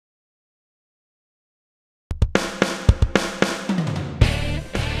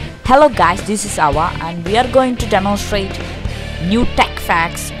Hello guys, this is Awa and we are going to demonstrate new tech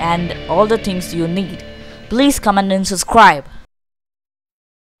facts and all the things you need. Please comment and subscribe.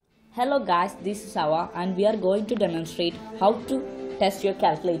 Hello guys, this is Awa and we are going to demonstrate how to test your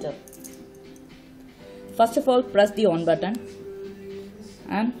calculator. First of all, press the on button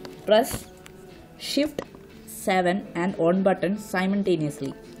and press Shift 7 and on button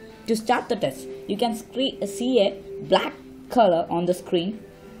simultaneously. To start the test, you can see a black color on the screen.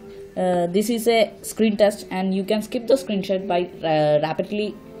 This is a screen test and you can skip the screenshot by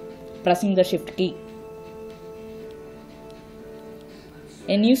rapidly pressing the shift key.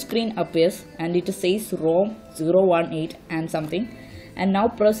 A new screen appears and it says ROM 018 and something, and now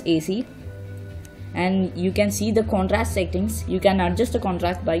press AC and you can see the contrast settings. You can adjust the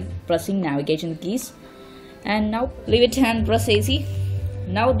contrast by pressing navigation keys, and now leave it and press AC.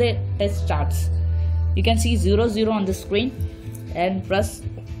 Now the test starts. You can see 00 on the screen and press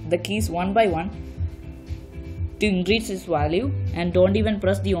the keys one by one to increase its value, and don't even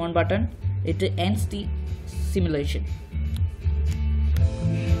press the on button, it ends the simulation.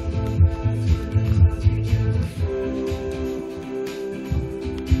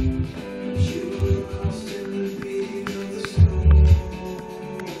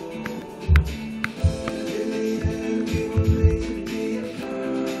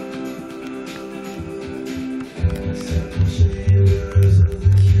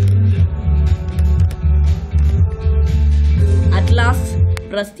 At last,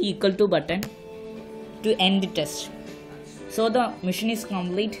 press the equal to button to end the test. So the mission is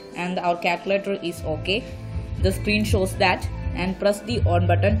complete and our calculator is okay. The screen shows that, and press the on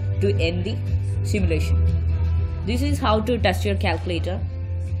button to end the simulation. This is how to test your calculator.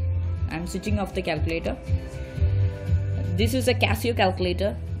 I'm switching off the calculator. This is a Casio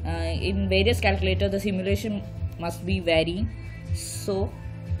calculator. In various calculators, the simulation must be varying. So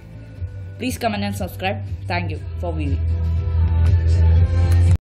please comment and subscribe. Thank you for viewing.